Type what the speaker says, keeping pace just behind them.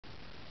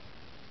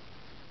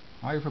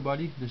Hi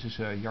everybody, this is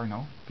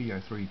Jarno,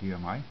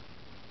 PI3DMI.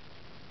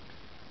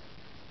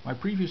 My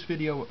previous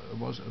video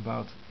was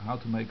about how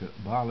to make a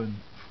balun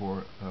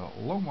for a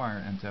long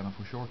wire antenna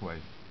for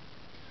shortwave.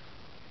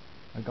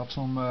 I got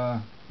some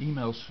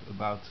emails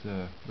about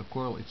the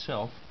coil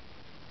itself,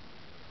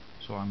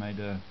 so I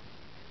made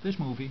this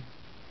movie.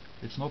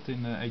 It's not in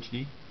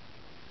HD,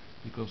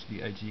 because the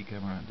HD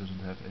camera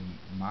doesn't have any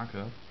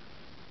macro,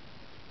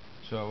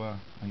 so I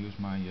use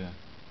my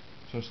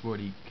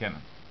trustworthy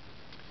Canon.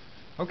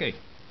 Okay,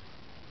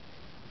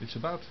 it's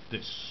about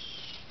this.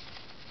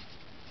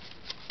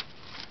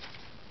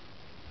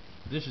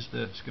 This is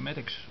the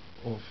schematics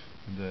of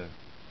the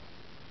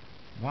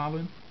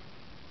balun.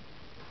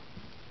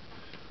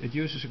 It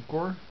uses a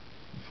core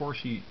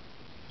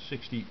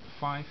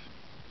 4C65,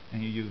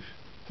 and you use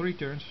 3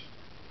 turns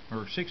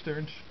or 6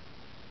 turns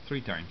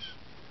 3 times.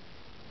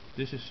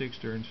 This is 6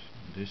 turns,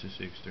 this is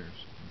 6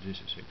 turns,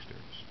 this is 6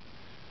 turns.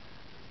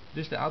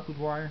 This is the output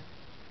wire.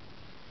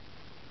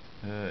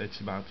 It's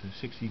about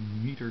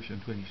 16 meters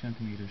and 20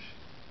 centimeters,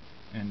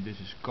 and this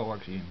is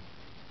coax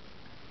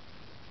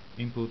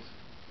input,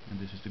 and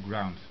this is the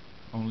ground.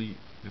 Only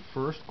the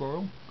first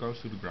coil goes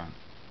to the ground.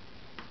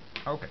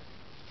 Okay,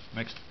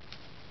 next.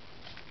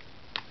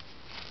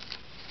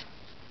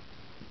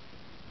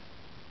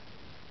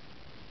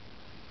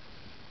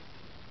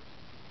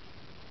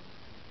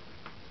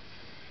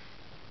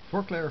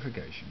 For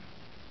clarification,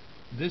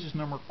 this is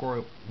number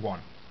coil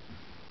 1.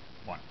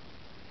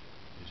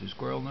 This is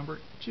coil number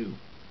 2.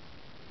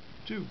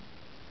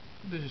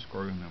 This is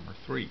coil number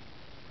 3.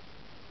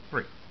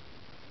 For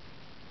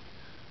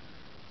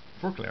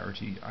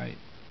clarity, I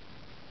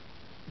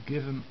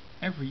given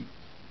every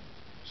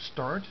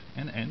start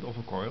and end of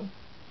a coil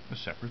a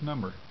separate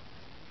number.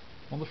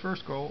 On the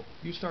first coil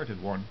you start at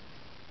 1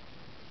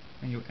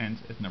 and you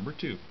end at number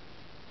 2.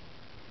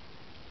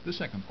 The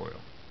second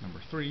coil, number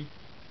 3,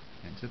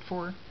 ends at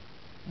 4,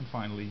 and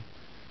finally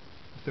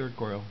the third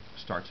coil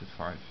starts at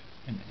 5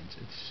 and ends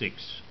at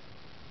 6.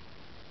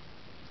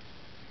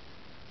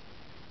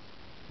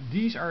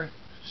 These are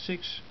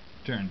 6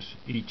 turns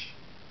each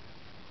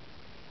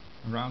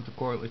around the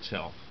coil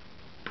itself.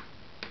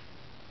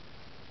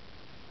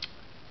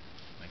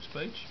 Next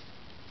page.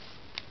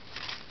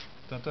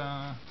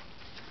 Ta-da!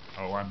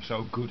 Oh, I'm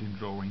so good in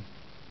drawing.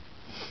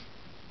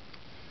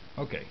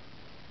 Okay,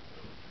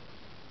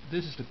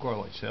 this is the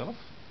coil itself,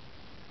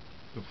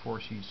 the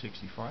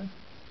 4C65.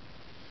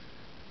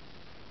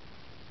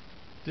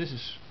 This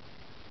is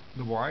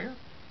the wire,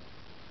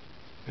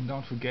 and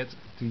don't forget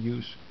to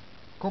use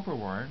copper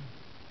wire,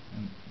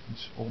 and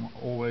it's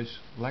always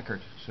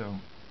lacquered,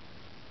 so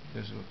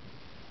there's a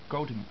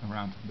coating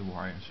around the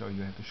wire, so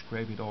you have to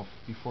scrape it off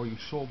before you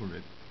solder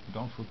it.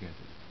 Don't forget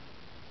it.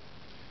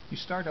 You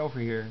start over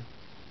here,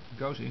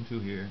 goes into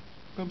here,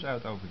 comes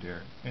out over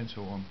there, and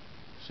so on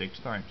 6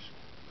 times.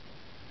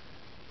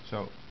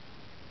 So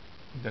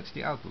that's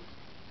the output.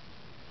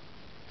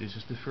 This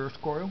is the first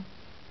coil,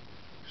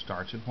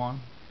 starts at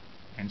 1,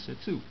 ends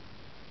at 2.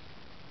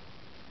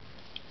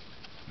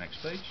 Next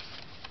page.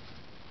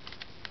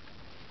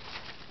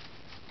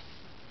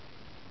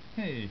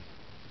 Hey,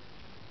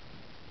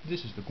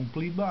 this is the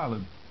complete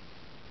balun.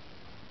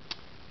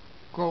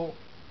 Coil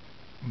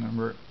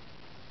number,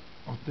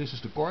 this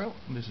is the coil,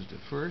 and this is the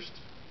first,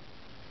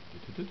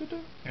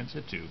 ends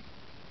at 2.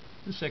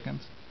 The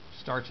second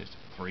starts at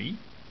 3,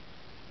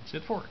 ends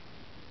at 4.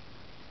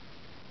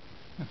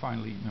 And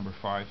finally number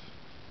 5,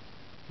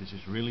 this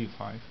is really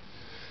 5,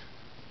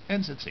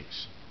 ends at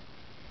 6.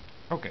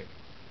 Okay,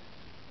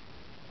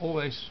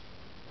 always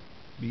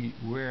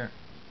beware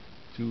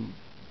to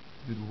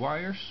the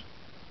wires.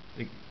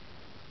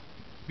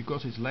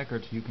 Because it's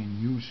lacquered, you can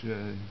use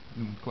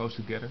them close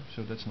together,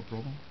 so that's no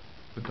problem.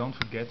 But don't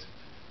forget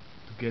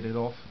to get it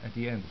off at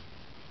the end,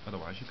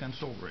 otherwise you can't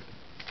solder it.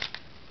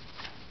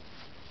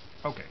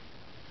 Okay,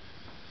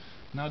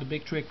 now the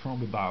big trick from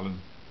the balun.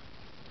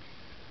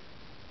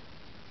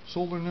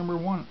 Solder number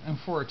 1 and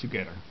 4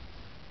 together.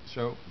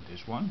 So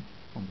this one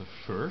from the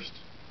first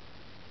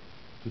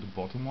to the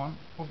bottom one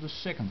of the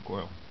second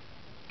coil.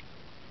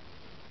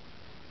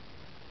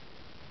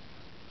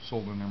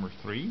 Solder number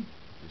 3,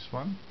 this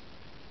one,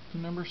 to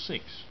number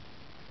 6.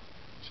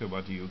 So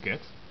what do you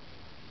get?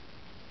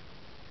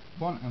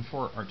 1 and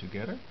 4 are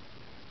together.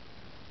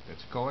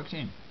 That's coax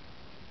in.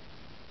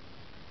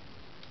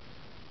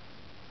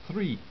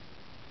 3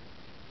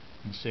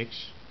 and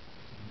 6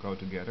 go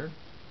together,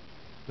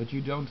 but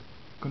you don't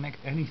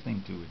connect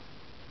anything to it.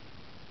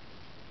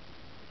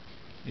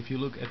 If you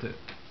look at the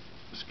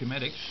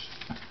schematics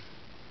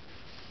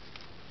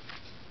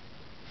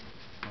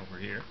over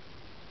here,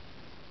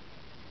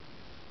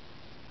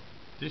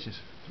 this is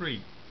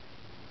 3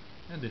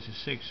 and this is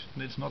 6,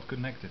 and it's not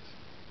connected,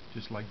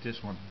 just like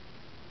this one.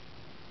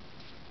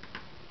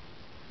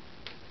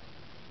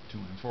 2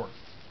 and 4.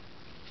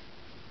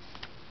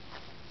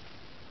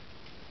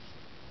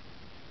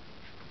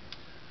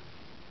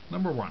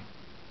 Number 1,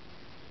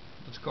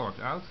 let's coax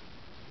out.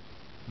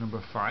 Number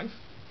 5,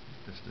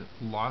 that's the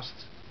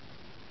last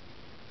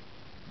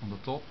on the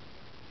top,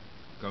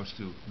 goes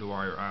to the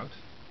wire out.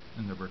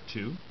 And number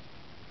 2,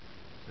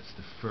 that's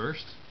the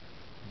first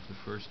of the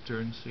first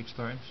turn 6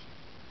 times,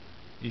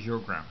 is your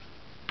ground.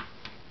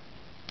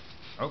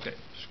 Okay,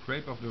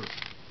 scrape off the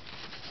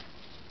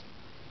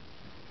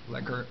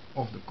lacquer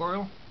off the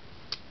coil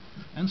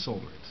and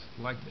solder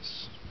it like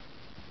this.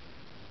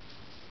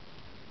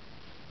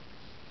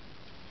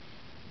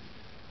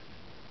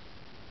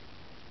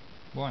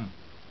 One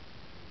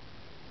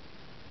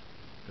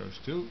goes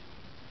to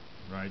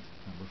right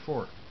number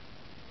 4.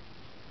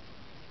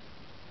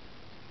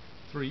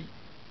 3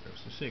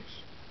 goes to 6.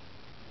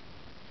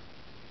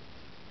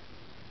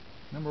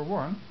 Number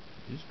 1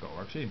 is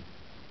coax in.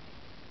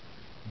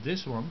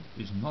 This one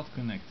is not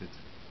connected.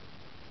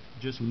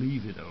 Just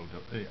leave it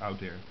out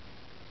there.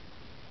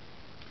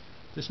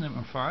 This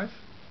number 5,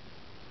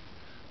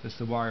 that's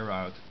the wire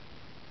out.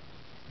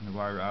 And the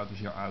wire out is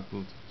your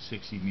output,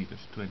 60 meters,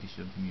 20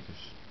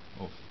 centimeters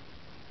of,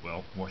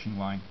 well, washing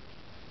line.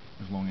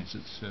 As long as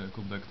it's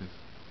conductive,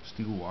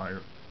 steel wire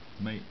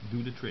may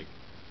do the trick.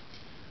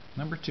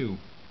 Number 2,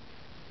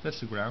 that's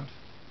the ground,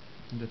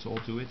 and that's all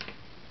to it.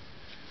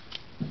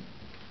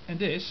 And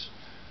this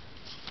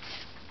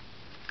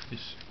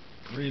is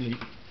really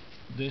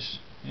this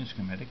in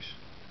schematics.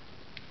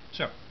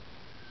 So,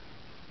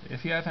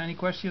 if you have any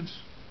questions,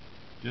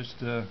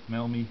 just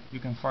mail me. You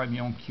can find me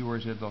on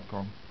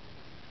qrz.com,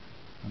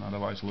 and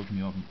otherwise look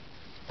me up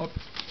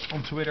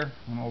on Twitter,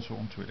 and also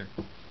on Twitter.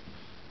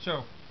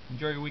 So,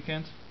 enjoy your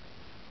weekend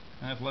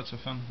and have lots of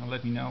fun, and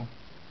let me know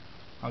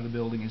how the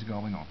building is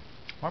going on.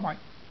 Bye bye.